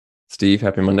Steve.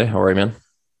 Happy Monday. How are you, man?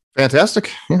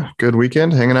 Fantastic. Yeah. Good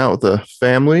weekend hanging out with the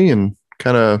family and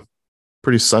kind of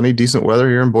pretty sunny, decent weather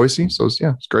here in Boise. So it's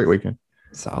a great weekend.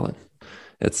 Solid.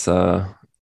 It's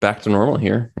back to normal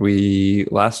here. We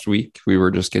last week we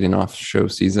were just getting off show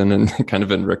season and kind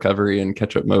of in recovery and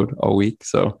catch up mode all week.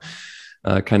 So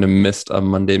kind of missed a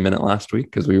Monday minute last week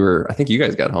because I think you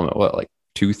guys got home at what, like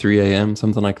 2, 3 a.m.,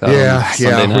 something like that.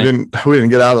 Yeah. We didn't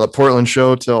get out of the Portland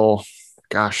show till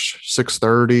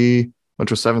 6:30, went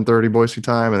to 7:30 Boise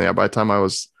time. And by the time I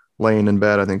was laying in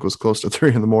bed, I think it was close to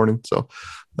 3 in the morning. So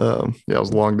it was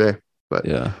a long day, but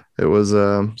yeah, it was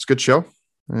a good show.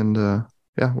 And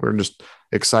we're just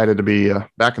excited to be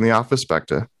back in the office, back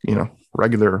to,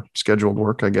 regular scheduled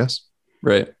work, I guess.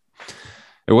 Right.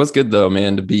 It was good though,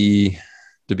 man, to be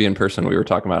in person. We were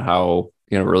talking about how,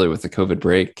 really with the COVID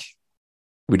break,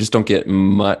 we just don't get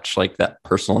much like that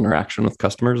personal interaction with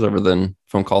customers other than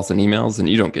phone calls and emails. And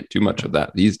you don't get too much of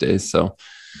that these days. So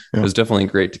It was definitely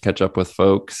great to catch up with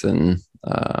folks and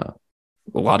a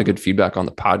lot of good feedback on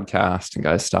the podcast and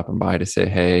guys stopping by to say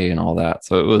hey and all that.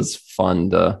 So it was fun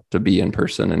to be in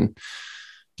person and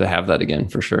to have that again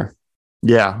for sure.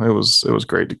 Yeah, it was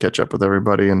great to catch up with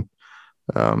everybody. And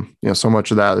so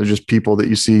much of that is just people that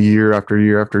you see year after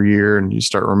year after year, and you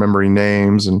start remembering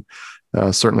names and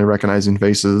certainly recognizing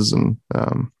faces. And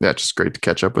just great to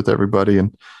catch up with everybody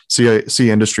and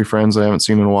see industry friends I haven't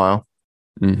seen in a while.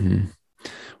 Mm-hmm.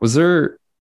 Was there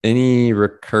any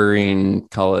recurring,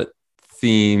 call it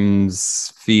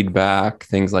themes, feedback,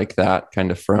 things like that,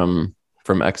 kind of from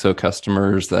Exo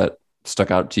customers that stuck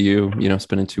out to you?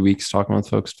 Spending 2 weeks talking with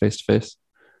folks face to face.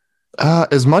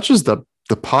 As much as the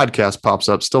podcast pops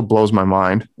up, still blows my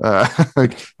mind.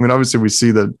 Obviously we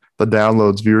see the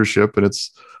downloads, viewership, and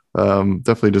it's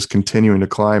definitely just continuing to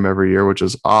climb every year, which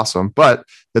is awesome. But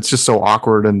it's just so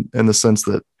awkward in the sense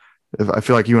that if I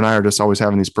feel like you and I are just always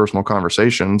having these personal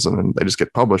conversations, and then they just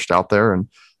get published out there. And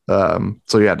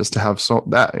just to have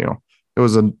it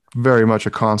was very much a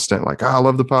constant, like, I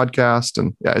love the podcast.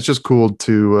 And it's just cool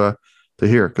to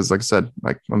hear. Cause like I said,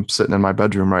 like I'm sitting in my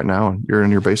bedroom right now and you're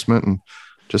in your basement and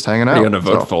just hanging out. You're going to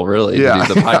vote full, really. Yeah.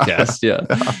 To do the podcast. Yeah.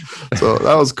 So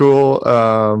that was cool.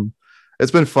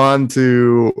 It's been fun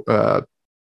to,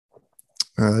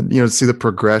 see the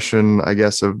progression, I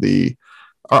guess, of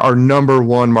our number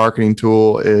one marketing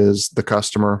tool is the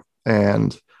customer.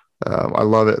 And I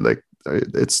love it. Like,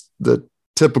 it's the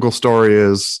typical story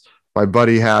is my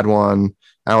buddy had one.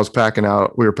 We were packing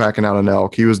out an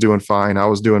elk. He was doing fine. I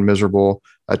was doing miserable.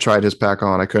 I tried his pack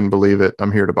on. I couldn't believe it.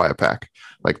 I'm here to buy a pack.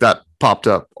 Like that popped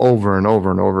up over and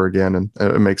over and over again. And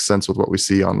it makes sense with what we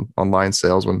see on online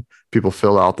sales when people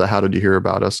fill out the, how did you hear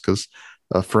about us? Because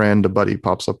a friend, a buddy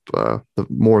pops up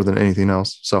more than anything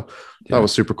else. So that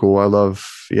was super cool. I love,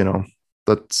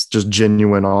 that's just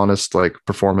genuine, honest, like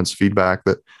performance feedback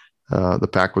that the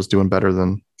pack was doing better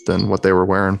than what they were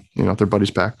wearing, their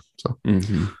buddy's pack. So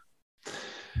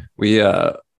we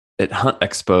at Hunt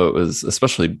Expo, it was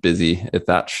especially busy at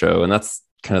that show. And that's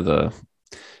kind of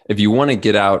if you want to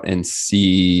get out and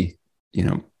see,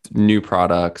 new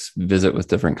products, visit with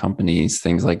different companies,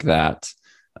 things like that.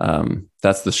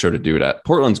 That's the show to do it at.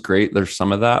 Portland's great. There's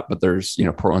some of that, but there's,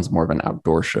 Portland's more of an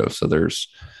outdoor show. So there's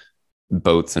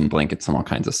boats and blankets and all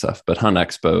kinds of stuff. But Hunt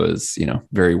Expo is,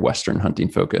 very Western hunting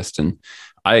focused. And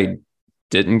I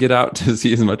didn't get out to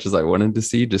see as much as I wanted to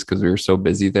see just because we were so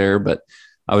busy there. But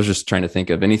I was just trying to think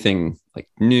of anything like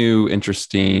new,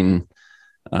 interesting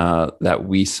that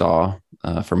we saw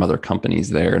from other companies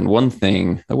there. And one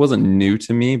thing that wasn't new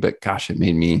to me, but gosh, it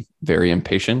made me very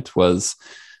impatient was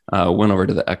went over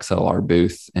to the XLR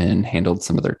booth and handled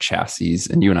some of their chassis.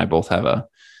 And you and I both have a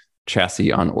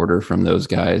chassis on order from those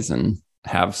guys and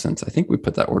have since, I think we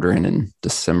put that order in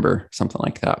December, something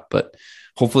like that. But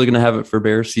hopefully going to have it for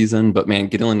bear season. But man,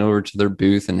 getting over to their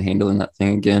booth and handling that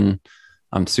thing again,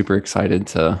 I'm super excited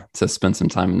to spend some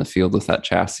time in the field with that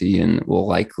chassis, and will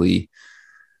likely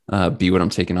be what I'm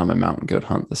taking on my mountain goat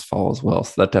hunt this fall as well.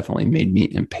 So that definitely made me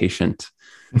impatient.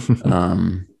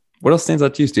 What else stands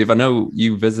out to you, Steve? I know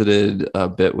you visited a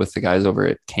bit with the guys over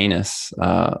at Canis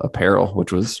Apparel,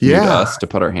 which was new to us to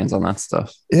put our hands on that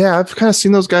stuff. Yeah, I've kind of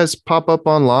seen those guys pop up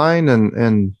online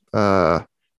and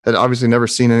had obviously never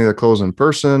seen any of the clothes in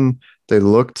person. They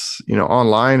looked,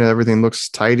 online, and everything looks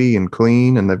tidy and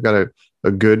clean, and they've got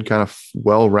a good kind of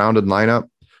well-rounded lineup.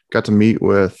 Got to meet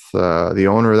with the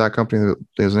owner of that company.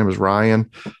 His name is Ryan.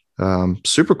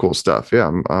 Super cool stuff.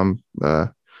 Yeah, I'm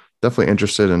definitely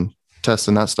interested in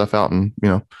testing that stuff out and,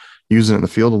 using it in the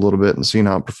field a little bit and seeing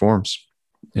how it performs.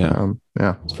 Yeah.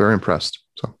 It's very impressed.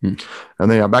 So, and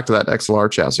then back to that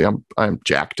XLR chassis. I'm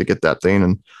jacked to get that thing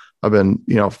and I've been,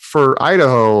 for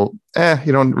Idaho,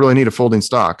 you don't really need a folding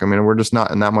stock. I mean, we're just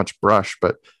not in that much brush,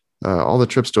 but all the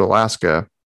trips to Alaska,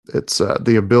 it's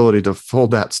the ability to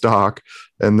fold that stock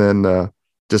and then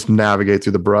just navigate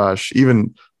through the brush.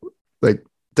 Even like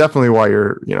definitely while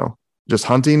you're, just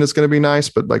hunting is going to be nice.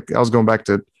 But like I was going back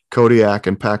to Kodiak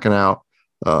and packing out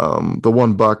the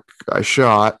one buck I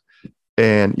shot,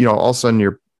 and all of a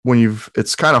sudden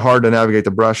it's kind of hard to navigate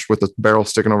the brush with the barrel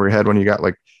sticking over your head when you got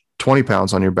like 20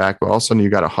 pounds on your back, but all of a sudden you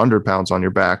got 100 pounds on your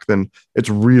back. Then it's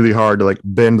really hard to like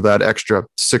bend that extra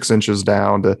 6 inches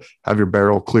down to have your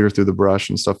barrel clear through the brush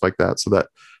and stuff like that. So that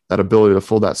ability to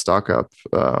fold that stock up,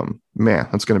 man,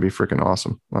 that's going to be freaking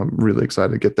awesome. I'm really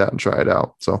excited to get that and try it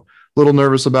out. So a little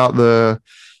nervous about the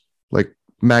like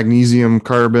magnesium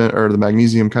carbon or the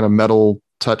magnesium kind of metal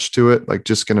touch to it, like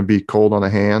just going to be cold on the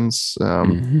hands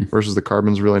versus the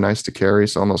carbon's really nice to carry.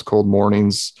 So on those cold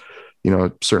mornings,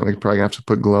 certainly probably gonna have to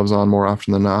put gloves on more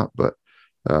often than not, but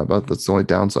that's the only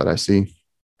downside I see.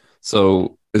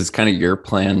 So is kind of your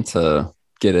plan to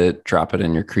get it, drop it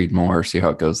in your Creedmoor, see how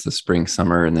it goes this spring,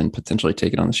 summer, and then potentially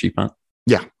take it on the sheep hunt?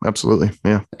 Yeah, absolutely.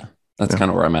 Yeah. That's kind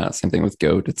of where I'm at. Same thing with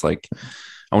goat. It's like,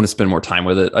 I want to spend more time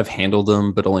with it. I've handled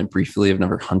them, but only briefly. I've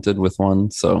never hunted with one.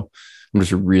 So I'm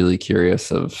just really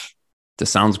curious this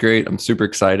sounds great. I'm super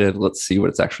excited. Let's see what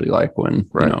it's actually like when,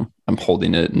 I'm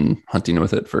holding it and hunting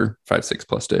with it for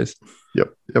 5-6+ days.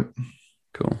 Yep.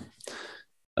 Cool.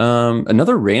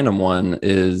 Another random one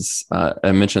is,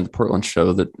 I mentioned at the Portland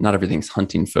show that not everything's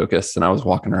hunting focused. And I was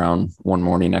walking around one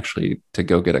morning actually to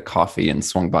go get a coffee and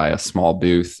swung by a small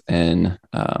booth. And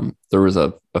there was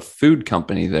a food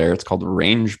company there. It's called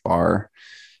Range Bar.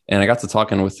 And I got to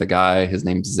talking with the guy, his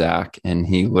name's Zach, and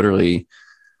he literally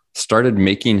started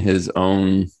making his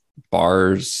own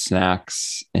bars,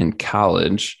 snacks in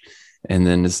college, and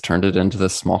then has turned it into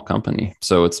this small company.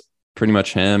 So it's pretty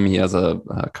much him. He has a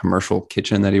commercial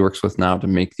kitchen that he works with now to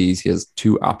make these. He has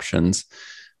 2 options,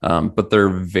 but they're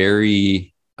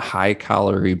very high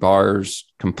calorie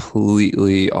bars,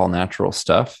 completely all natural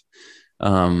stuff.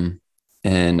 And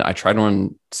I tried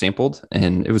one, sampled,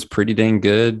 and it was pretty dang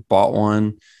good. Bought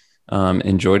one,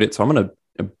 enjoyed it. So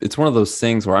it's one of those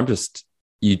things where I'm just,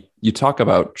 you talk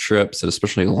about trips,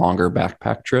 especially longer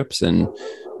backpack trips, and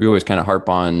we always kind of harp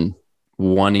on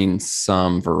wanting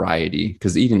some variety,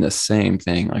 because eating the same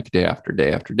thing like day after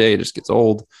day after day just gets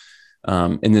old.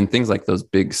 And then things like those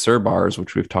big Sir bars,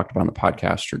 which we've talked about on the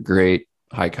podcast, are great,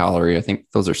 high calorie. I think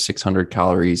those are 600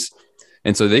 calories.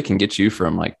 And so they can get you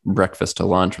from like breakfast to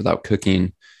lunch without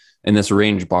cooking. And this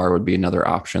Range Bar would be another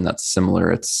option that's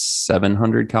similar. It's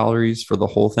 700 calories for the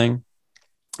whole thing.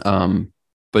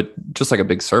 But just like a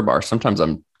big Sir bar, sometimes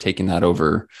I'm taking that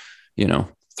over,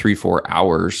 3-4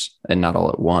 hours and not all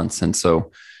at once. And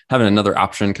so having another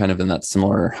option kind of in that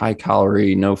similar high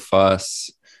calorie, no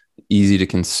fuss, easy to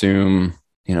consume,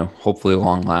 hopefully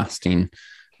long lasting.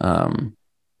 I'm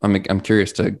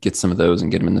curious to get some of those and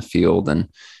get him in the field. And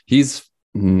he's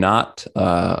not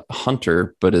a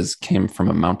hunter, but came from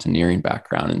a mountaineering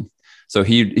background. And so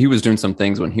he was doing some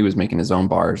things when he was making his own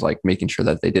bars, like making sure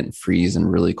that they didn't freeze in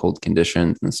really cold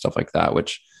conditions and stuff like that,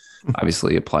 which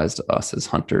obviously applies to us as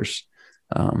hunters.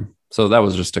 So that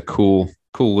was just a cool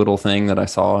little thing that I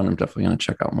saw, and I'm definitely going to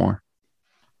check out more.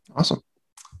 Awesome.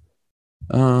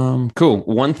 Cool.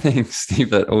 One thing,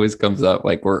 Steve, that always comes up,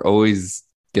 like we're always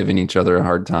giving each other a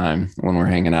hard time when we're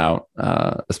hanging out,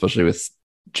 especially with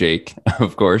Jake,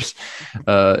 of course,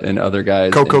 and other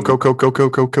guys. Co-host.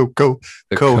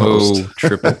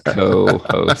 Triple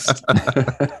co-host.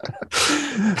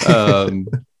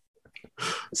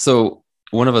 So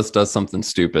one of us does something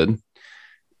stupid,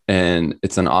 and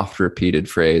it's an oft repeated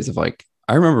phrase of like,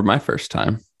 I remember my first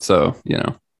time. So,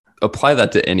 apply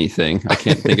that to anything. I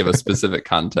can't think of a specific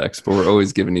context, but we're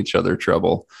always giving each other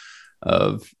trouble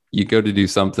of, you go to do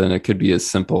something. It could be as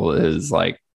simple as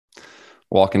like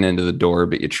walking into the door,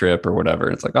 but you trip or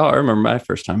whatever. It's like, oh, I remember my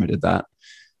first time I did that.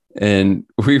 And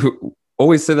we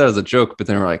always say that as a joke, but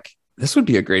then we're like, this would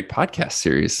be a great podcast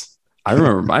series. I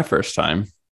remember my first time.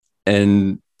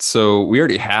 And so we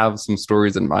already have some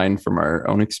stories in mind from our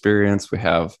own experience. We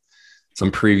have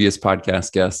some previous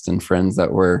podcast guests and friends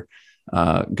that we're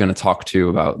going to talk to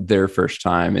about their first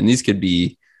time. And these could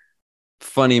be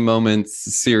funny moments,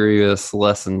 serious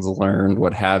lessons learned,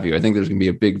 what have you. I think there's going to be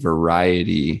a big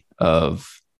variety of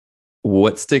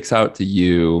what sticks out to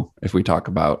you if we talk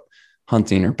about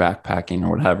hunting or backpacking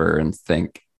or whatever, and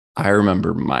think, I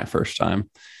remember my first time.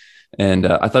 And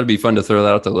I thought it'd be fun to throw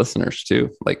that out to listeners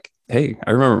too. Like, hey,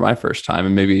 I remember my first time.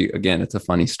 And maybe, again, it's a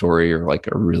funny story or like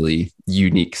a really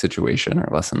unique situation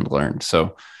or lesson learned.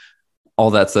 So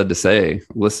all that said to say,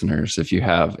 listeners, if you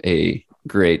have a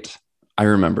great I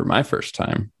remember my first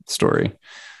time story.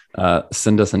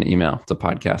 Send us an email to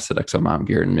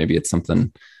podcast@exo-mountain-gear, and maybe it's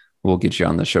something we'll get you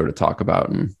on the show to talk about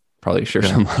and probably share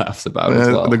some laughs about as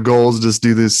well. The goal is just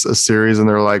do a series, and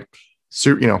they're like,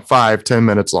 5-10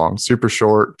 minutes long, super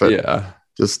short, but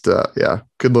just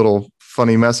good little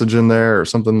funny message in there or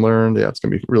something learned. Yeah, it's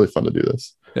gonna be really fun to do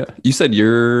this. Yeah, you said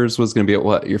yours was gonna be at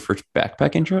what, your first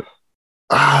backpacking trip?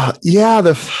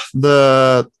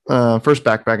 The first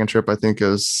backpacking trip I think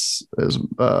is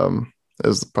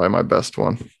probably my best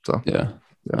one. So yeah.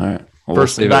 All right. Well,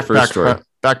 first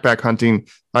backpack hunting,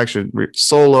 actually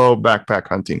solo backpack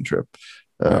hunting trip.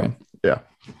 Right. Yeah.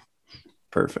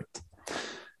 Perfect.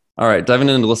 All right. Diving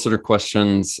into listener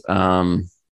questions. A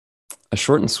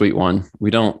short and sweet one.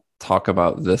 We don't talk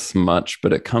about this much,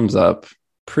 but it comes up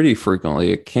pretty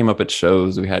frequently. It came up at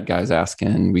shows. We had guys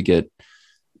asking, we get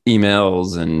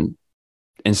emails and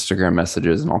Instagram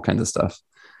messages and all kinds of stuff.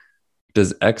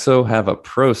 Does EXO have a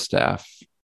pro staff?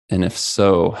 And if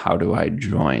so, how do I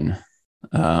join?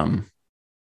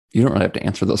 You don't really have to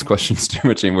answer those questions too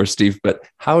much anymore, Steve, but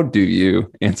how do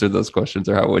you answer those questions,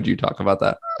 or how would you talk about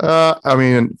that?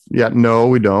 No,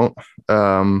 we don't.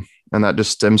 And that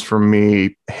just stems from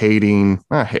me hating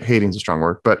is a strong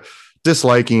word, but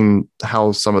disliking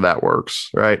how some of that works.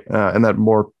 Right. And that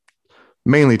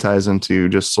mainly ties into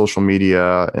just social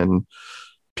media and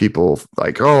people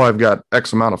like, oh, I've got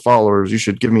X amount of followers, you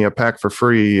should give me a pack for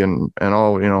free and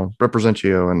I'll, represent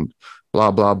you and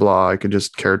blah, blah, blah. I could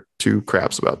just care two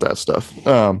craps about that stuff.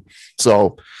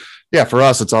 So yeah, for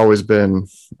us, it's always been,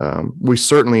 we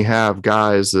certainly have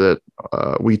guys that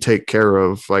we take care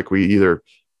of, like we either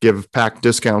give pack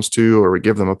discounts to, or we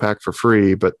give them a pack for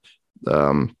free, but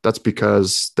that's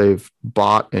because they've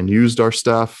bought and used our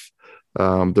stuff.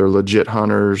 They're legit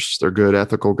hunters. They're good,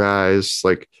 ethical guys,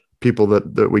 like people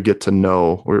that we get to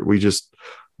know.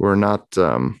 We're not, if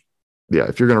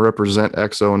you're going to represent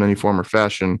EXO in any form or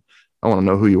fashion, I want to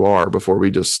know who you are before we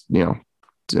just,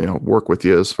 work with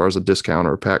you as far as a discount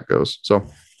or a pack goes. So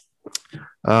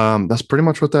that's pretty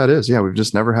much what that is. Yeah. We've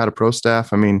just never had a pro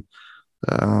staff. I mean,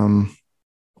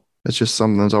 it's just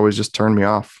something that's always just turned me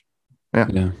off. Yeah.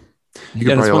 You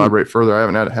could probably elaborate further. I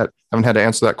haven't had to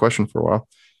answer that question for a while.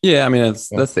 Yeah. I mean,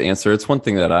 that's the answer. It's one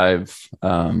thing that I've,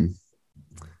 from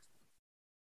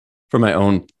my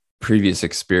own previous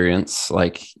experience,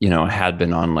 had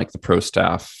been on like the pro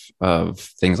staff of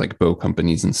things like bow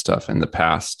companies and stuff in the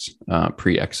past,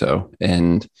 pre-EXO.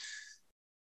 And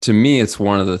to me, it's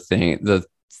one of the thing that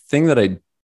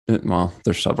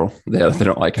there's several that they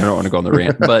don't like. I don't want to go on the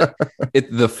rant, but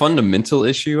the fundamental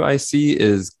issue I see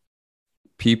is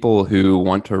people who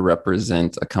want to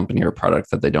represent a company or product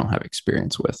that they don't have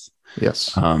experience with.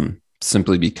 Yes.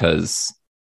 Simply because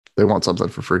they want something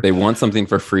for free. They want something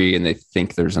for free and they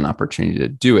think there's an opportunity to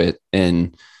do it.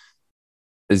 And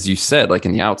as you said, like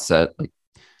in the outset, like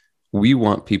we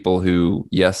want people who,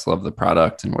 yes, love the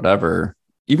product and whatever,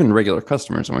 even regular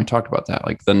customers. And we talked about that,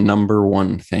 like the number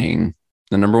one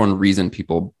reason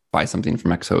people buy something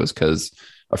from EXO is because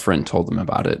a friend told them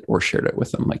about it or shared it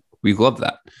with them. Like we love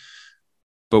that.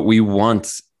 But we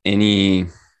want any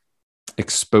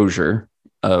exposure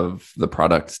of the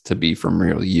product to be from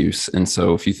real use. And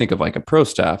so if you think of like a pro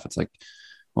staff, it's like,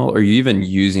 well, are you even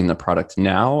using the product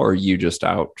now, or are you just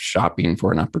out shopping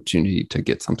for an opportunity to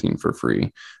get something for free?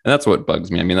 And that's what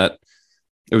bugs me. I mean, that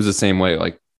it was the same way,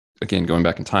 like, again, going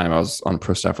back in time, I was on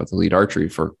pro staff with Elite Archery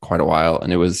for quite a while.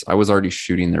 And I was already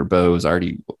shooting their bows. I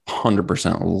already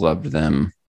 100% loved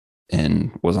them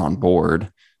and was on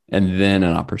board. And then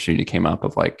an opportunity came up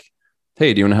of like,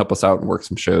 hey, do you want to help us out and work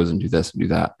some shows and do this and do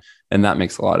that? And that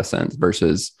makes a lot of sense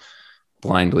versus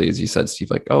blindly, as you said, Steve,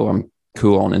 like, oh, I'm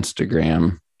cool on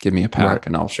Instagram, give me a pack right,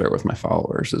 and I'll share it with my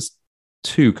followers. Is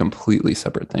two completely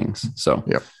separate things. So,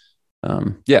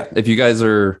 if you guys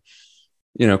are,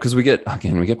 because we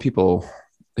get people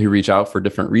who reach out for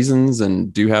different reasons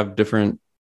and do have different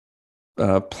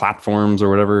platforms or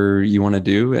whatever you want to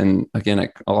do. And again,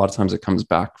 a lot of times it comes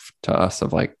back to us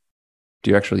of like,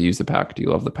 do you actually use the pack? Do you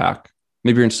love the pack?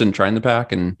 Maybe you're interested in trying the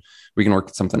pack and we can work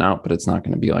something out, but it's not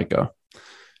going to be like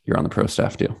you're on the pro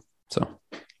staff deal. So,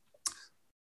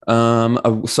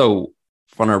 so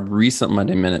on our recent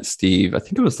Monday Minute, Steve, I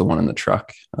think it was the one in the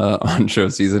truck on show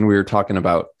season, we were talking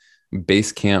about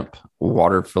Basecamp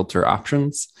water filter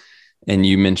options. And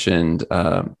you mentioned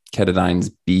Ketadine's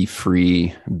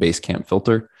Be-Free Basecamp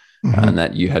filter, and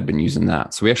that you had been using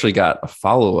that. So we actually got a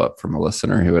follow-up from a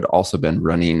listener who had also been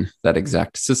running that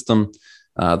exact system,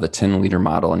 the 10-liter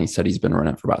model. And he said he's been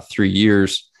running it for about 3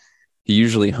 years. He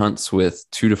usually hunts with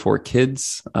 2 to 4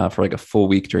 kids for like a full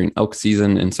week during elk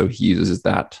season. And so he uses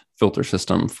that filter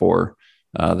system for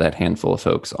that handful of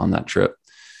folks on that trip.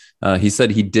 He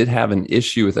said he did have an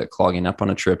issue with it clogging up on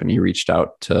a trip, and he reached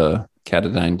out to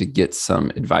Katadyn to get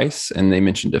some advice. And they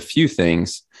mentioned a few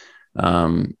things,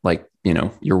 like,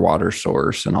 your water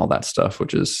source and all that stuff,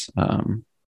 which is going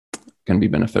to be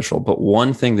beneficial. But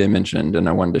one thing they mentioned, and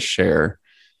I wanted to share,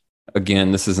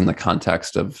 again, this is in the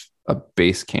context of a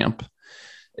base camp,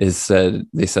 they said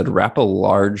wrap a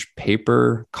large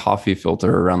paper coffee filter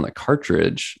around the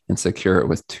cartridge and secure it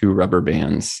with 2 rubber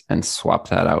bands and swap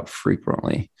that out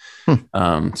frequently.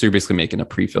 So you're basically making a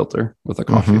pre-filter with a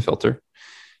coffee filter.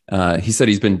 He said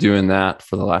he's been doing that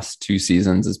for the last 2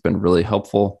 seasons. It's been really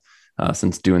helpful.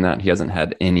 Since doing that, he hasn't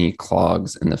had any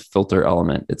clogs in the filter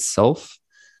element itself.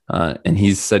 And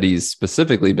he said he's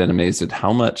specifically been amazed at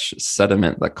how much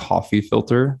sediment the coffee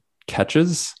filter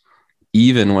catches,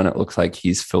 even when it looks like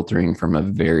he's filtering from a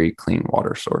very clean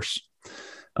water source.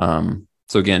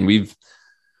 So again,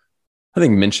 I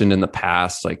think mentioned in the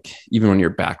past, like even when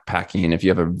you're backpacking, if you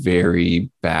have a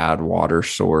very bad water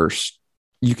source,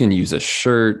 you can use a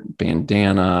shirt,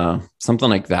 bandana, something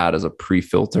like that as a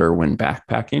pre-filter when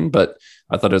backpacking. But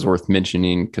I thought it was worth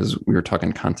mentioning because we were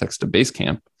talking context of base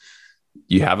camp.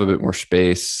 You have a bit more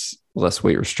space, less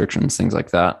weight restrictions, things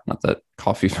like that. Not that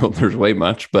coffee filters weigh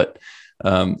much, but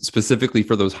specifically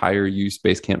for those higher use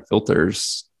base camp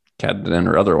filters, Katadyn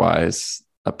or otherwise,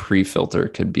 a pre-filter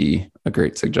could be a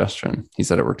great suggestion. He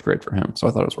said it worked great for him. So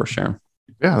I thought it was worth sharing.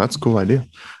 Yeah, that's a cool idea.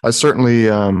 I certainly,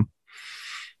 I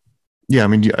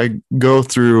go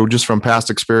through just from past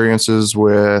experiences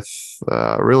with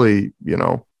really,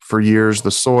 for years, the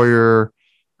Sawyer,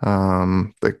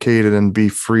 the Katadyn Be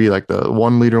Free, like the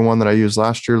 1 liter one that I used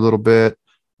last year a little bit.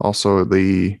 Also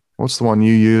what's the one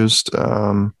you used?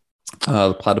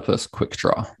 The Platypus Quick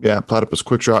Draw. Yeah, Platypus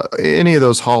Quick Draw. Any of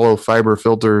those hollow fiber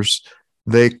filters,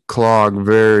 they clog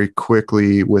very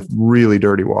quickly with really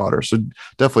dirty water. So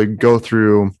definitely go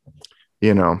through,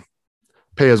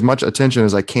 pay as much attention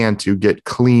as I can to get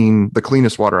the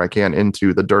cleanest water I can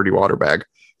into the dirty water bag,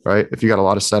 right? If you got a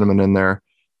lot of sediment in there,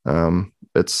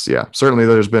 certainly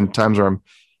there's been times where I'm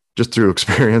just through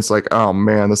experience, like, oh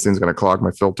man, this thing's going to clog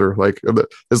my filter. Like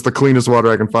it's the cleanest water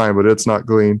I can find, but it's not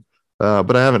clean.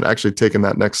 But I haven't actually taken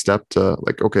that next step to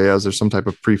like, okay, is there some type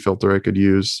of pre-filter I could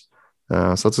use?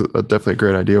 So that's definitely a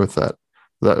great idea with that.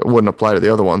 That wouldn't apply to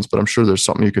the other ones, but I'm sure there's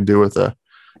something you could do with a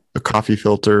coffee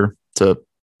filter to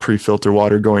pre-filter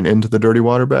water going into the dirty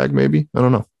water bag. Maybe, I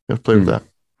don't know. You have to play with that.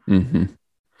 Mm-hmm.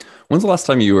 When's the last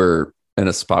time you were in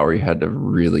a spot where you had to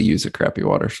really use a crappy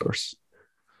water source?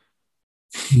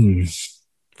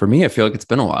 For me, I feel like it's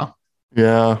been a while.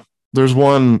 Yeah. There's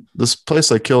this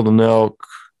place I killed an elk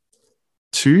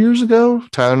 2 years ago.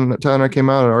 Town I came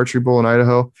out at Archery Bowl in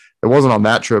Idaho. It wasn't on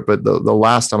that trip, but the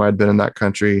last time I'd been in that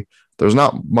country, there's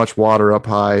not much water up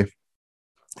high.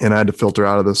 And I had to filter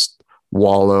out of this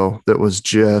wallow that was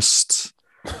just,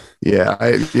 just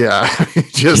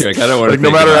like, I don't want like,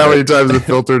 no matter how many times it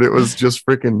filtered, it was just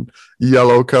freaking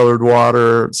yellow colored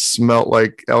water. It smelled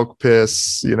like elk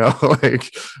piss,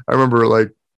 like I remember,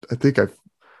 like, I think I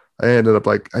ended up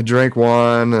like, I drank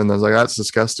one and I was like, that's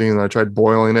disgusting. And I tried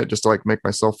boiling it just to like make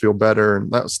myself feel better.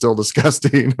 And that was still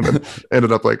disgusting. And then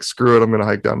ended up like, screw it. I'm going to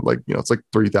hike down, like, it's like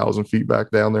 3,000 feet back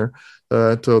down there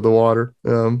to the water.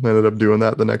 Ended up doing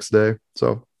that the next day.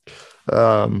 So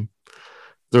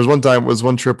there's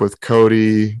one trip with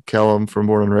Cody Kellum from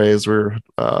Born and Raised. We were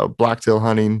blacktail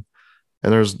hunting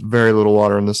and there's very little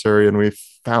water in this area. And we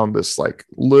found this like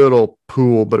little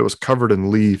pool, but it was covered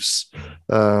in leaves.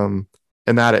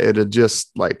 And that it had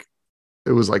just like,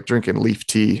 it was like drinking leaf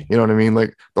tea. You know what I mean?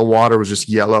 Like the water was just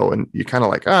yellow and you kind of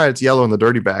like, it's yellow in the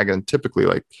dirty bag. And typically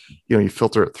like, you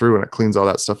filter it through and it cleans all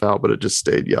that stuff out, but it just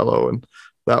stayed yellow. And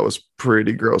that was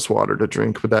pretty gross water to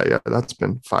drink. But that's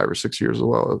been 5 or 6 years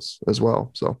as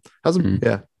well. So hasn't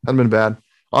been bad.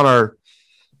 On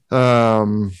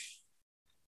our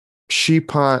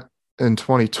sheep hunt in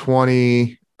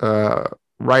 2020,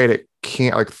 right at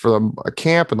camp, like for a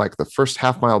camp and like the first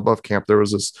half mile above camp, there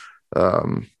was this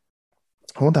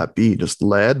what would that be? Just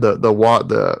lead. It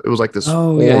was like this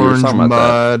orange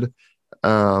mud.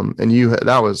 And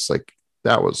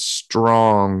that was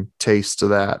strong taste to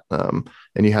that. And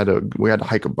we had to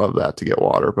hike above that to get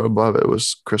water, but above it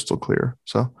was crystal clear.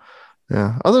 So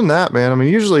yeah. Other than that, man, I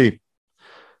mean, usually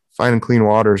finding clean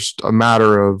water is a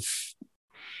matter of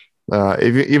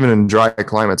even in dry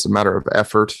climates, a matter of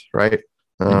effort, right?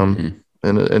 And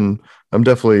I'm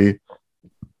definitely,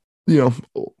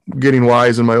 getting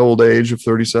wise in my old age of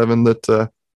 37 that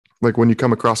like when you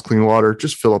come across clean water,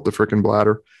 just fill up the freaking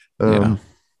bladder and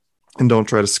don't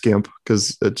try to skimp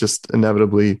because it just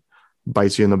inevitably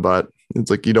bites you in the butt.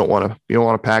 It's like you don't want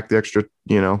to pack the extra,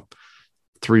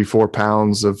 3-4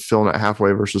 pounds of filling it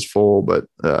halfway versus full. But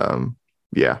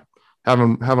yeah,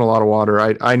 having a lot of water,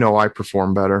 I know I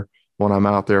perform better when I'm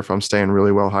out there if I'm staying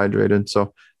really well hydrated.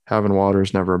 So having water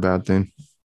is never a bad thing.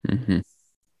 Mm-hmm.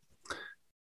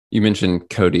 You mentioned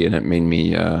Cody, and it made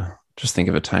me just think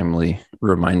of a timely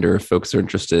reminder if folks are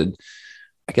interested.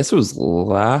 I guess it was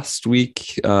last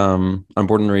week on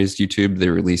Born and Raised YouTube, they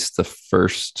released the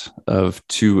first of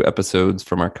 2 episodes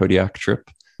from our Kodiak trip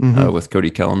with Cody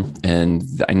Kellum. And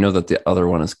I know that the other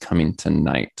one is coming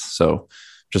tonight. So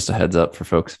just a heads up for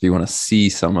folks, if you want to see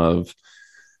some of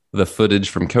the footage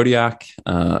from Kodiak,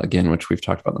 again, which we've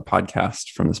talked about in the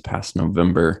podcast from this past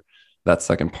November, that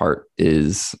second part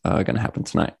is going to happen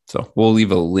tonight. So we'll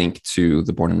leave a link to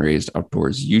the Born and Raised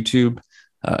Outdoors YouTube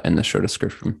in the show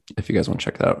description if you guys want to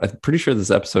check that out. I'm pretty sure this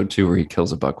is episode 2 where he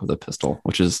kills a buck with a pistol,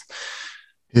 which is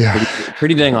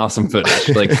pretty dang awesome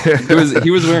footage. Like he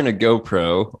was wearing a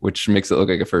GoPro, which makes it look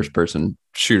like a first person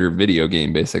shooter video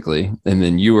game basically, and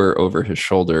then you were over his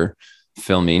shoulder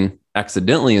filming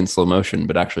accidentally in slow motion,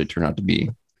 but actually turned out to be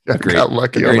a great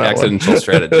accidental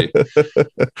strategy.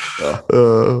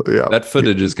 So, that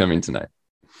footage is coming tonight.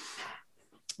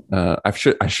 I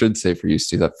should say for you,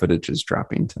 Steve, that footage is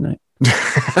dropping tonight.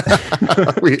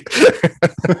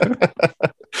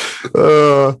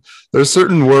 There's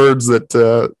certain words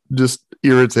that just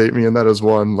irritate me, and that is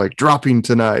one, like dropping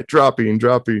tonight, dropping,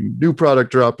 new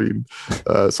product dropping.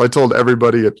 So I told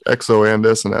everybody at XO and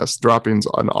S&S, dropping's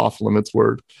an off limits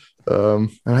word. And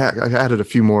I added a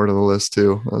few more to the list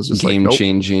too. I was just game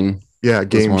changing. Yeah,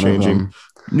 game changing.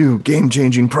 New game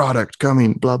changing product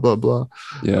coming. Blah blah blah.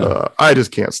 Yeah, I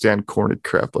just can't stand corny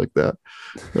crap like that.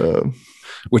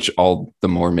 Which all the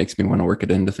more makes me want to work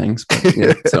it into things. But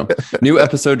yeah, so new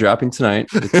episode dropping tonight.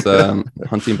 It's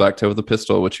hunting blacktail with a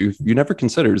pistol, which you never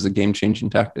considered as a game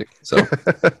changing tactic. So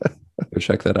go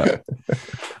check that out.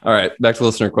 All right, back to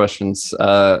listener questions.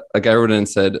 A guy wrote in and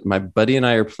said, "My buddy and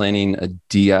I are planning a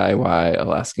DIY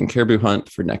Alaskan caribou hunt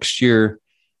for next year.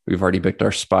 We've already booked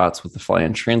our spots with the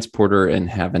fly-in transporter and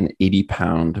have an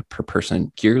 80-pound per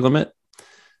person gear limit.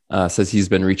 Says he's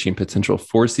been reaching potential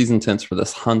 4-season tents for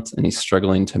this hunt, and he's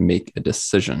struggling to make a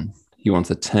decision. He wants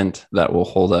a tent that will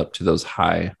hold up to those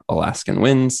high Alaskan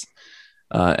winds.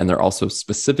 And they're also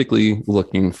specifically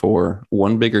looking for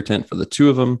one bigger tent for the 2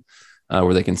 of them,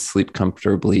 where they can sleep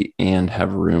comfortably and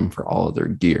have room for all of their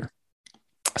gear."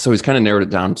 So he's kind of narrowed it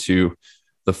down to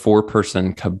the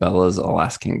 4-person Cabela's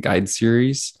Alaskan Guide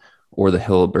Series or the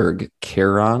Hilleberg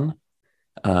Charon.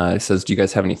 It says, "Do you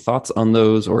guys have any thoughts on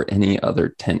those or any other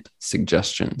tent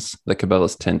suggestions?" The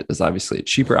Cabela's tent is obviously a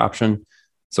cheaper option,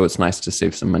 so it's nice to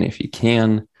save some money if you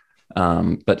can.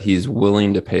 But he's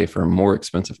willing to pay for a more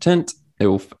expensive tent.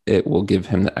 It will give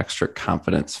him the extra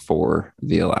confidence for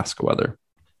the Alaska weather.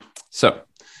 So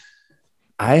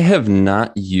I have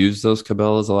not used those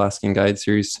Cabela's Alaskan Guide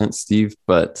Series tent, Steve,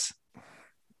 but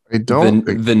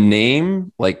the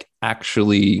name like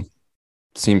actually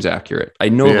seems accurate. I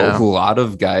know a lot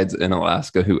of guides in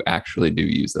Alaska who actually do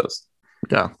use those.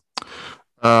 Yeah.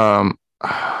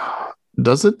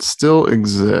 Does it still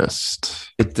exist?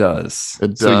 It does.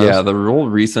 It does. So yeah, the real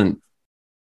recent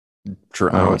I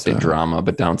don't want to say drama,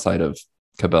 but downside of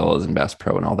Cabela's and Bass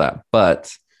Pro and all that.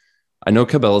 But I know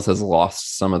Cabela's has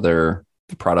lost some of their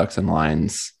products and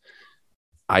lines.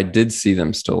 I did see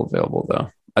them still available though.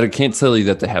 I can't tell you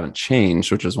that they haven't changed,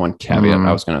 which is one caveat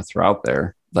I was going to throw out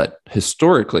there. But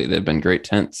historically, they've been great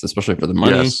tents, especially for the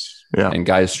money. Yes. Yeah. And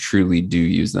guys truly do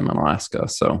use them in Alaska.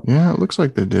 So yeah, it looks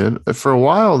like they did. For a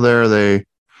while there,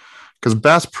 because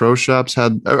Bass Pro Shops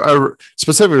had, I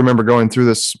specifically remember going through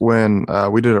this when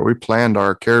we planned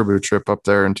our caribou trip up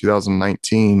there in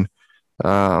 2019.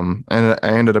 And I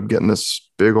ended up getting this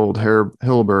big old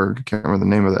Hilleberg. I can't remember the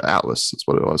name of the Atlas. That's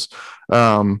what it was.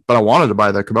 But I wanted to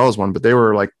buy the Cabela's one, but they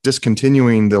were like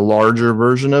discontinuing the larger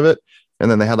version of it. And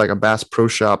then they had like a Bass Pro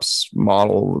Shops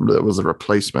model that was a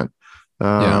replacement.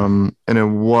 And it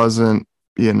wasn't,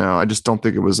 I just don't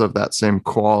think it was of that same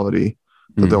quality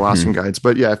that the Alaskan Guides.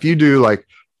 But yeah, if you do like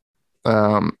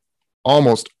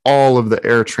almost all of the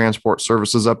air transport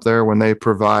services up there, when they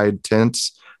provide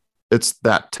tents, it's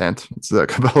that tent. It's the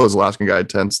Cabela's Alaskan Guide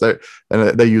tents.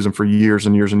 They use them for years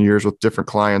and years and years with different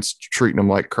clients, treating them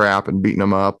like crap and beating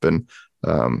them up. And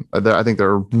I think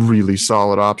they're a really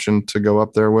solid option to go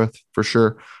up there with for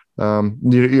sure.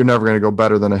 You're never going to go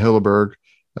better than a Hilleberg.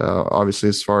 Obviously,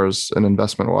 as far as an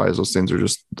investment wise, those things are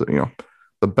just,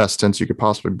 the best tents you could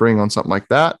possibly bring on something like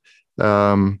that.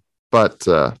 But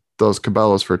those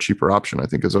Cabela's for a cheaper option, I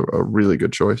think is a really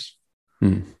good choice.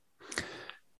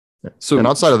 So, and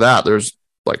outside of that, there's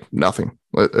like nothing,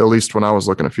 at least when I was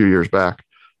looking a few years back.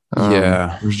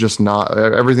 Yeah. There's just not,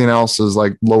 everything else is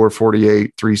like lower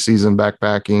 48, 3-season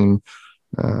backpacking.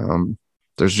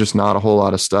 There's just not a whole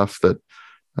lot of stuff that,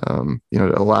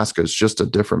 Alaska is just a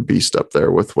different beast up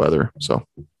there with weather. So,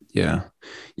 yeah,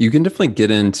 you can definitely get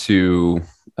into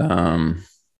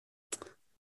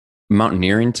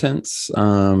mountaineering tents, that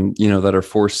are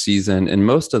 4-season. And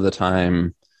most of the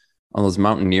time on those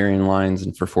mountaineering lines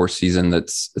and for 4-season,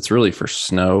 it's really for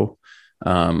snow.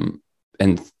 And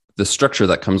the structure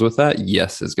that comes with that,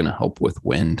 yes, is going to help with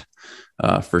wind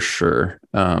for sure.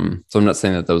 So I'm not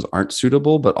saying that those aren't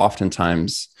suitable, but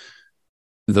oftentimes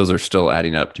those are still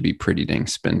adding up to be pretty dang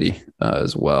spendy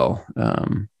as well.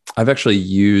 I've actually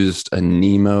used a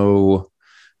Nemo. I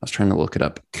was trying to look it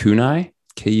up. Kunai,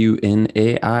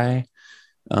 Kunai.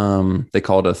 They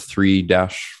call it a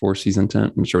 3-4-season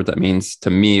tent. I'm not sure what that means. To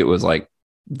me, it was like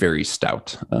very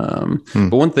stout.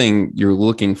 But one thing you're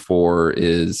looking for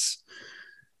is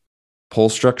pole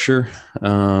structure,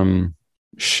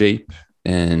 shape,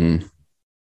 and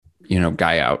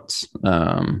guy outs.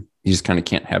 You just kind of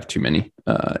can't have too many.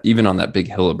 Even on that big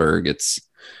Hilleberg,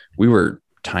 we were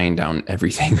tying down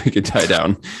everything we could tie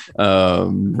down,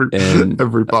 and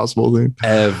every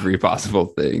possible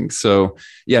thing. So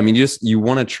yeah, I mean, you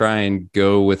want to try and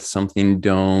go with something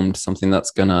domed, something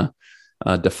that's gonna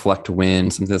deflect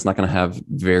wind, something that's not going to have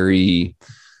very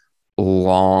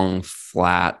long,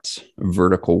 flat,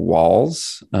 vertical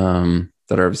walls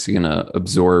that are obviously going to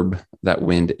absorb that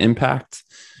wind impact.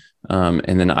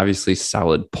 And then obviously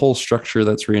solid pole structure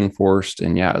that's reinforced.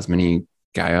 And yeah, as many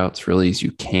guy outs really as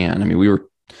you can. I mean, we were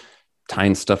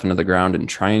tying stuff into the ground and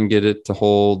try and get it to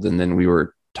hold. And then we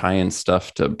were tying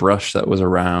stuff to brush that was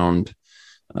around.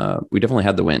 We definitely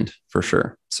had the wind for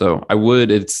sure. So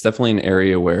it's definitely an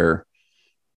area where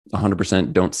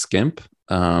 100% don't skimp.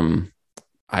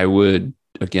 I would,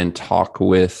 again, talk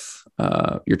with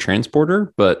your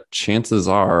transporter, but chances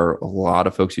are a lot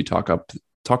of folks you talk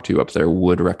to up there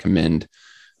would recommend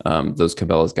those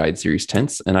Cabela's Guide Series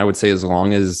tents. And I would say as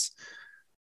long as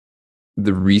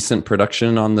the recent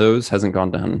production on those hasn't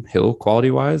gone downhill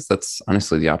quality wise, that's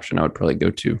honestly the option I would probably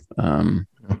go to,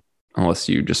 unless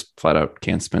you just flat out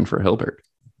can't spend for a Hilleberg.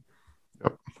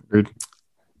 Yep, agreed.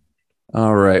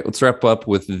 All right, let's wrap up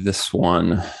with this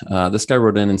one. This guy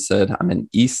wrote in and said, I'm an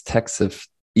East Texas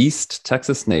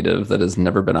native that has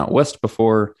never been out west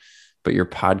before, but your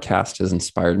podcast has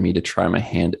inspired me to try my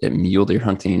hand at mule deer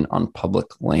hunting on public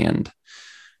land.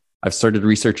 I've started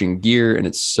researching gear, and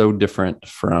it's so different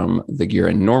from the gear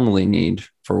I normally need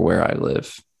for where I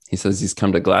live. He says he's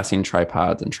come to glassing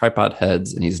tripods and tripod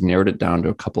heads, and he's narrowed it down to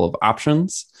a couple of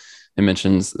options. It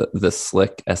mentions the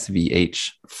Slick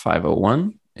SVH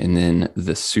 501 and then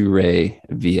the Sirui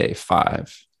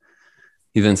VA5.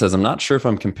 He then says, I'm not sure if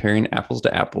I'm comparing apples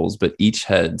to apples, but each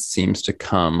head seems to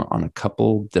come on a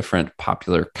couple different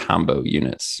popular combo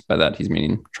units. By that, he's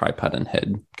meaning tripod and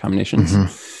head combinations.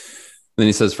 Then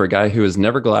he says, for a guy who has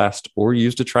never glassed or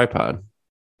used a tripod,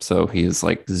 so he has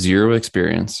like zero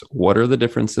experience, what are the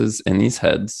differences in these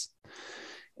heads?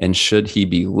 And should he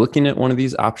be looking at one of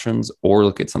these options or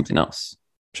look at something else?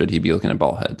 Should he be looking at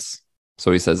ball heads?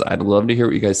 So he says, I'd love to hear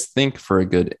what you guys think for a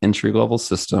good entry-level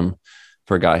system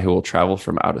for a guy who will travel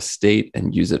from out of state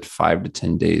and use it 5 to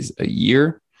 10 days a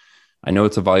year. I know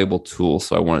it's a valuable tool,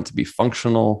 so I want it to be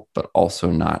functional, but also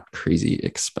not crazy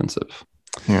expensive.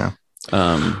 Yeah.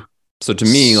 So to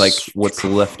me, like what's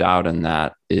left out in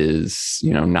that is,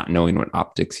 not knowing what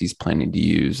optics he's planning to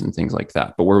use and things like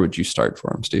that. But where would you start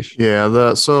for him, Steve?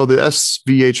 Yeah. So the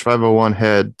SVH 501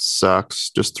 head sucks.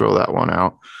 Just throw that one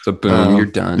out. So boom, you're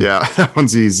done. Yeah, that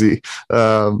one's easy.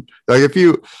 Like if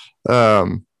you,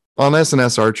 on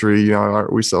S&S Archery,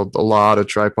 we sell a lot of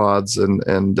tripods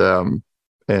and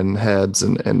heads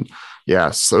and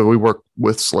yeah. So we work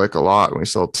with Slick a lot, and we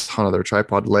sell a ton of their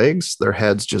tripod legs. Their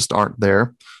heads just aren't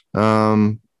there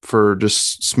for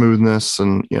just smoothness,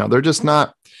 and they're just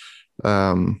not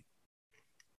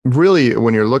really.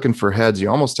 When you're looking for heads, you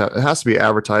almost it has to be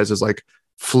advertised as like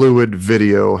fluid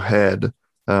video head,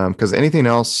 because anything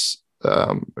else,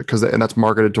 and that's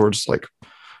marketed towards like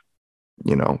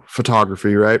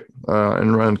photography, right,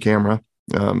 and run camera.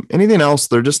 Anything else,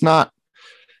 they're just not.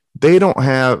 They don't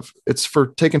have. It's for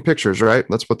taking pictures, right?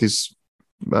 That's what these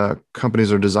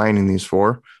companies are designing these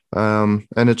for, and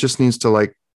it just needs to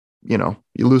like. You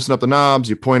loosen up the knobs,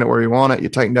 you point it where you want it, you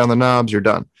tighten down the knobs, you're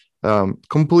done.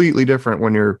 Completely different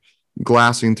when you're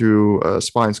glassing through a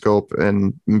spine scope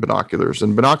and binoculars.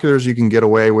 And binoculars, you can get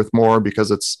away with more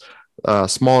because it's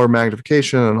smaller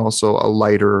magnification and also a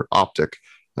lighter optic.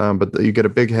 But you get a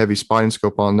big, heavy spine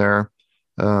scope on there,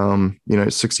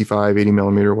 65, 80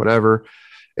 millimeter, whatever.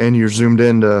 And you're zoomed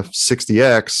into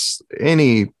 60X,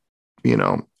 any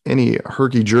any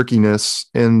herky jerkiness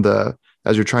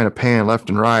as you're trying to pan left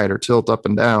and right or tilt up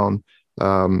and down.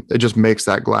 It just makes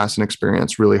that glassing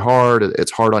experience really hard.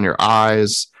 It's hard on your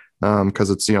eyes because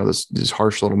it's these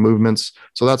harsh little movements.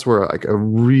 So that's where like a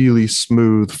really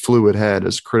smooth fluid head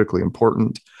is critically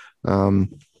important. The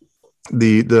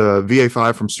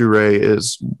VA5 from Stu-Ray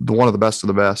is one of the best of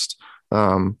the best.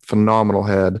 Phenomenal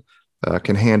head,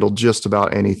 can handle just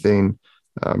about anything.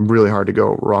 Really hard to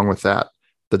go wrong with that.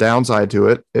 The downside to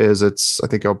it is it's, I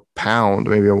think, a pound,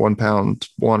 maybe a 1 pound,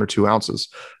 1 or 2 ounces.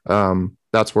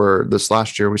 That's where this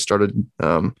last year we started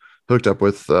hooked up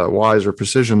with Wiser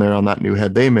Precision there on that new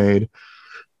head they made.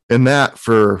 And that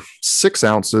for 6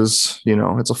 ounces,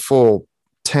 it's a full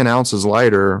 10 ounces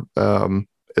lighter.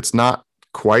 It's not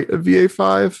quite a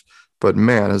VA5, but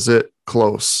man, is it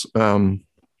close.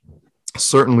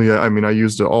 Certainly, I mean, I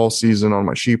used it all season on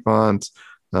my sheep hunt.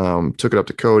 Took it up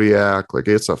to Kodiak. Like,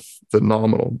 it's a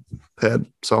phenomenal head.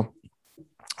 So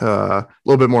a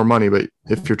little bit more money, but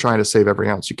if you're trying to save every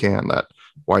ounce you can, that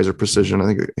Wiser Precision, I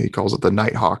think he calls it the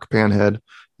Nighthawk pan head,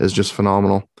 is just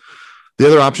phenomenal. The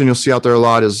other option you'll see out there a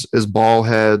lot is ball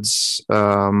heads.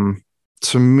 To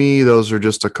me, those are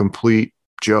just a complete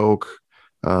joke.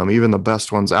 Even the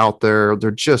best ones out there,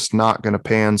 they're just not going to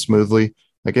pan smoothly.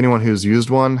 Like, anyone who's used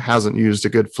one hasn't used a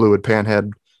good fluid pan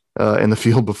head in the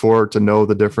field before to know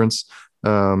the difference.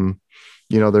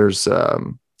 There's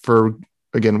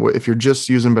if you're just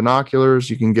using binoculars,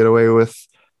 you can get away with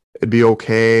it'd be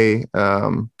okay.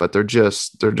 But they're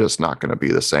just not going to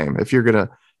be the same. If you're going to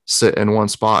sit in one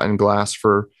spot and glass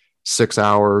for 6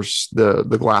 hours,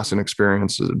 the glassing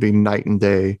experience would be night and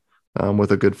day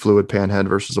with a good fluid pan head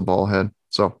versus a ball head.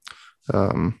 So,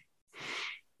 does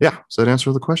that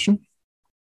answer the question?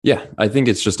 Yeah, I think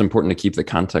it's just important to keep the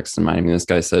context in mind. I mean, this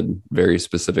guy said very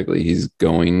specifically he's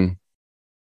going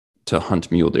to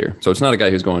hunt mule deer. So it's not a guy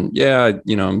who's going,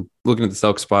 I'm looking at this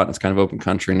elk spot and it's kind of open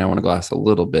country and I want to glass a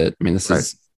little bit. I mean, this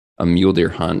is a mule deer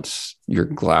hunt. Your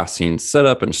glassing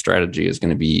setup and strategy is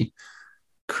going to be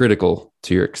critical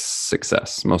to your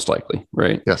success, most likely,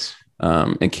 right? Yes.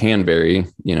 It can vary,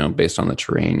 based on the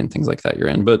terrain and things like that you're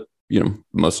in, but,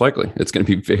 most likely it's going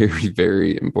to be very,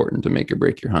 very important to make or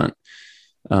break your hunt.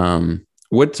 He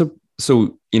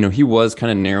was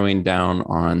kind of narrowing down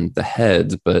on the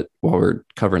heads, but while we're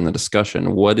covering the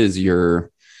discussion, what is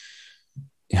your,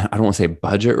 I don't want to say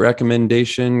budget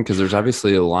recommendation, because there's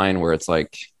obviously a line where it's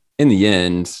like, in the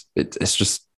end, it's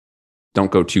just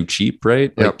don't go too cheap,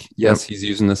 right? Like, yes, he's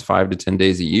using this 5 to 10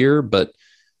 days a year, but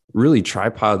really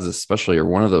tripods especially are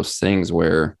one of those things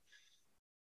where,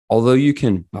 although you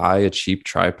can buy a cheap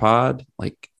tripod,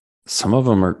 like, some of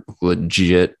them are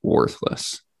legit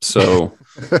worthless. So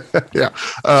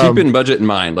keeping budget in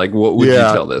mind, like, what would you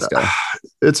tell this guy?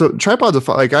 It's a tripod's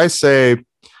like I say,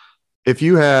 if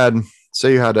you had,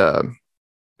 say you had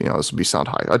this would be sound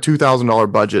high, a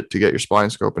 $2,000 budget to get your spline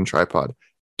scope and tripod,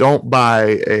 don't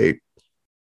buy a,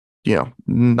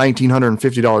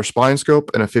 $1,950 spline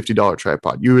scope and a $50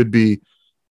 tripod. You would be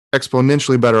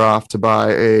exponentially better off to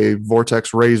buy a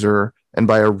Vortex Razor and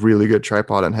buy a really good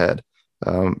tripod and head.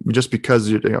 Just because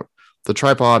the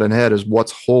tripod and head is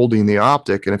what's holding the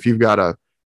optic, and if you've got a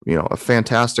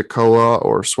fantastic Koa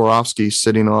or Swarovski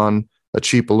sitting on a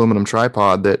cheap aluminum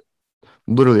tripod that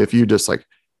literally, if you just like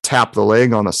tap the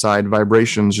leg on the side,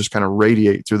 vibrations just kind of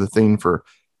radiate through the thing for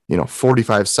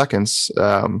 45 seconds.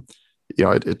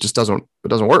 It just doesn't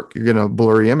work. You're getting a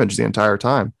blurry image the entire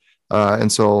time, and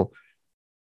so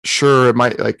sure, it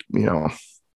might,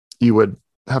 you would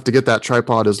have to get that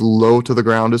tripod as low to the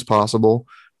ground as possible.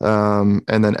 And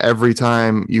then every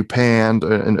time you panned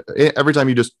and every time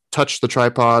you just touch the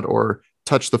tripod or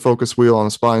touch the focus wheel on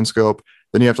the spline scope,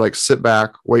 then you have to like sit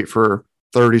back, wait for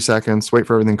 30 seconds, wait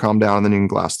for everything to calm down, and then you can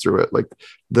glass through it. Like,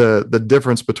 the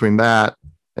difference between that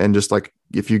and just like,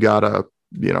 if you got a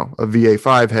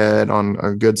VA5 head on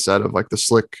a good set of like the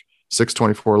Slick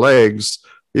 624 legs,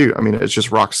 it's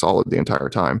just rock solid the entire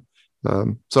time.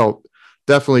 So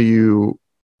definitely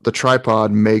the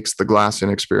tripod makes the glassing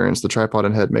experience. The tripod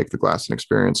and head make the glassing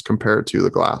experience compared to the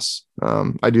glass.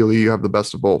 Ideally, you have the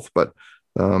best of both, but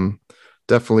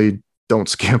definitely don't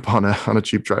skimp on a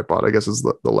cheap tripod, I guess, is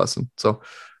the lesson. So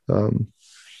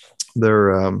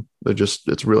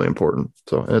it's really important.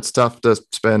 So, and it's tough to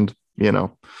spend,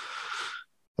 you're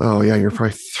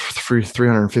probably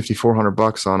 $350,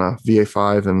 $400 on a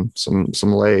VA5 and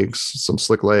some legs, some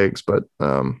slick legs, but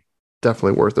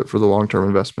definitely worth it for the long-term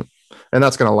investment. And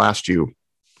that's going to last you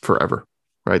forever,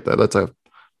 right? That's a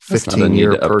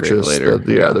 15-year purchase.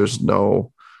 There's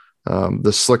no,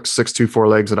 the Slick 624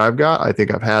 legs that I've got, I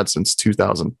think I've had since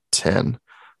 2010.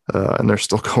 and they're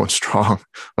still going strong.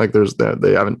 Like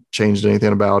they haven't changed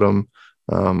anything about them.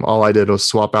 All I did was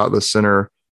swap out the center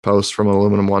post from an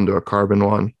aluminum one to a carbon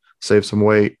one, save some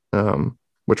weight,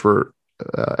 which we're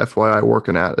FYI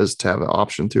working at, is to have an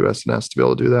option to S&S to be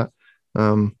able to do that.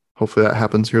 Hopefully that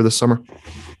happens here this summer.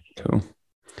 Cool.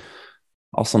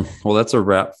 Awesome. Well, that's a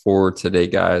wrap for today,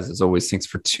 guys. As always, thanks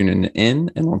for tuning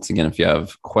in. And once again, if you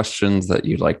have questions that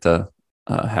you'd like to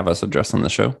have us address on the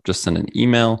show, just send an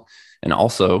email. And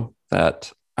also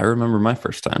that I remember my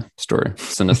first time story,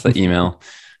 send us the email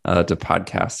to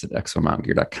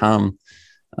podcast@exomountaingear.com.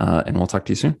 And we'll talk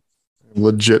to you soon. I'm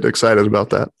legit excited about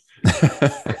that.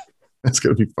 It's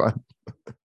going to be fun.